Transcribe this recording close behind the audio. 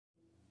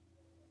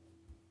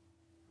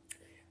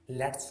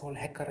Let's solve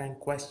Hackerrank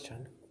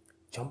question,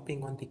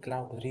 jumping on the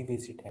cloud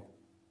revisited.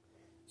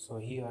 So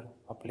here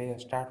a player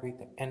start with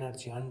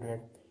energy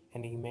 100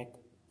 and he make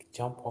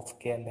jump of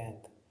k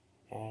length,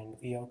 and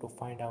we have to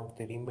find out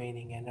the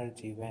remaining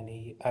energy when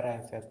he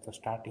arrives at the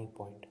starting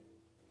point.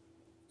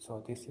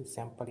 So this is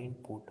sample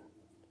input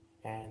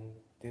and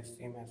this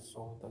image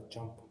shows the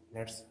jump.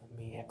 Let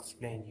me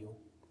explain you.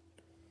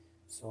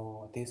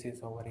 So this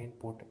is our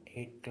input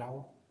 8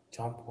 cloud,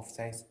 jump of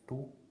size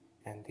 2,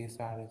 and these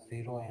are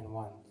 0 and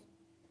 1.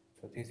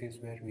 So this is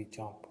where we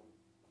jump.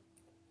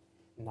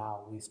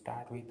 Now we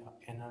start with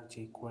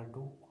energy equal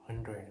to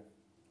 100.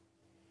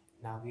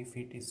 Now if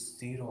it is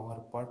 0 or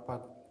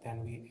purple,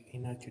 then we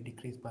energy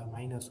decrease by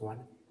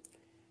 -1,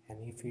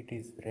 and if it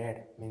is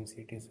red means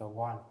it is a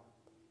 1,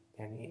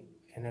 then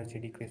energy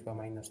decrease by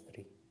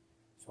 -3.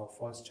 So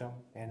first jump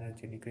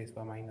energy decrease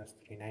by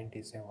 -3,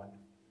 97.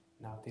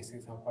 Now this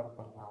is a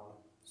purple cloud,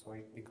 so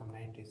it become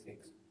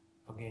 96.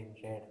 Again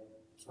red,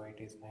 so it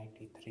is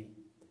 93,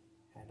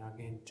 and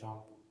again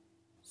jump,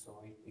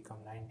 so it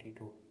become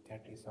 92.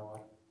 That is our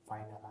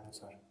final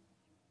answer.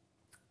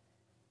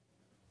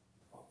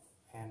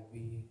 And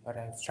we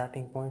arrive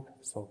starting point,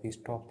 so we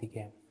stop the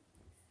game.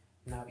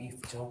 Now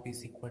if jump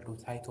is equal to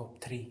size of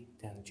 3,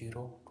 then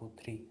 0 to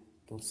 3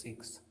 to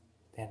 6,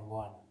 then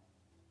 1,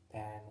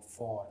 then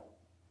 4,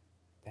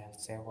 then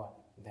 7,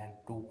 then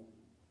 2,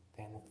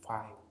 then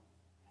 5,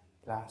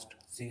 last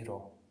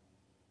 0,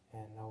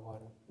 and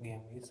our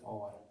game is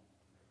over.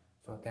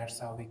 So that's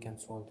how we can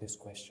solve this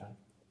question.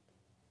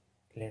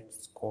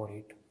 Let's code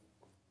it.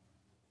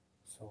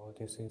 So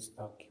this is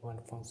the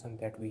given function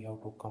that we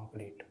have to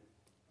complete.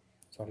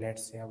 So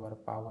let's say our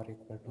power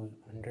equal to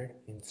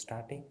 100 in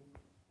starting,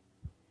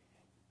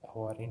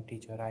 our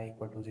integer I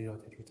equal to 0,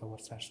 that is our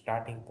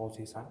starting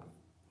position.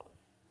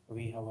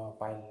 We have a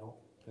while loop.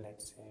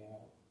 Let's say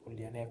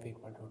boolean f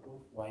equal to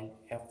 2. While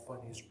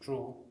f1 is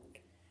true,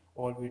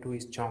 all we do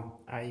is jump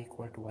I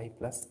equal to I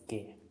plus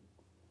k,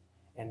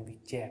 and we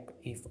check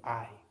if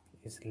I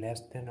is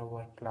less than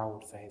our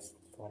cloud size.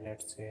 So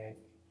let's say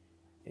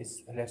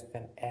is less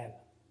than L,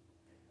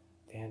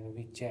 then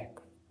we check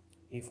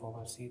if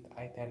our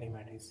ith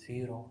element is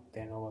 0,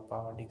 then our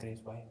power decrease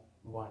by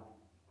 1,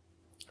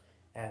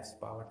 as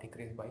power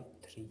decrease by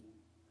 3.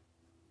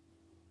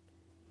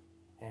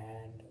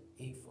 And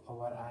if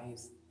our I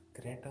is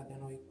greater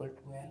than or equal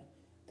to L,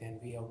 then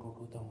we have to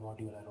do the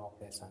modular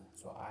operation.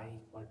 So I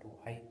equal to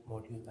I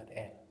modular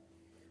L.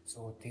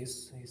 So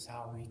this is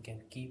how we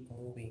can keep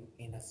moving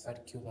in a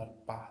circular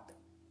path.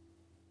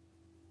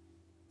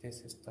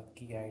 This is the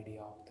key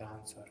idea of the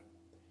answer.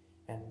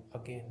 And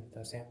again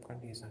the same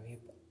condition,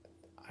 if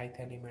ith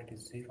element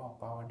is 0,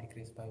 power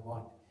decrease by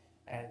 1,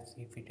 as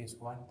if it is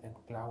 1, then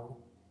cloud,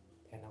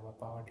 then our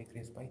power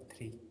decrease by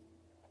 3.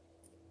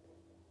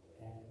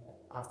 And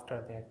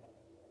after that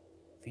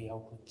we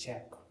have to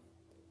check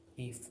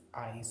if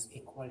I is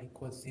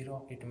equal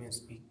 0, it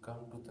means we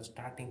come to the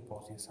starting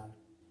position.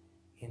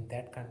 In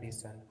that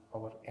condition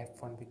our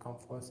f1 become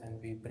false and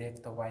we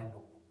break the while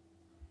loop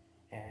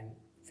and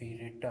we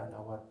return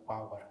our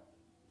power.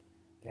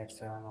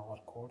 Let's run our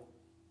code.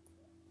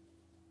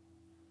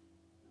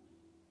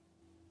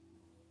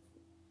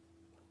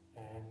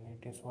 And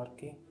it is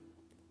working.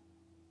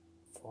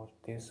 For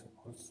this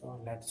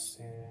also,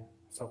 let's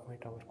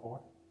submit our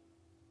code.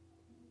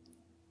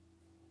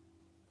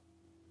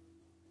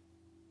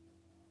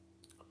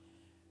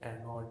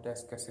 And all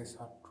test cases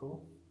are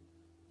true.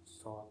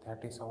 So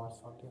that is our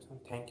solution.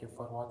 Thank you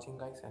for watching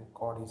guys, and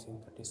code is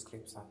in the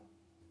description.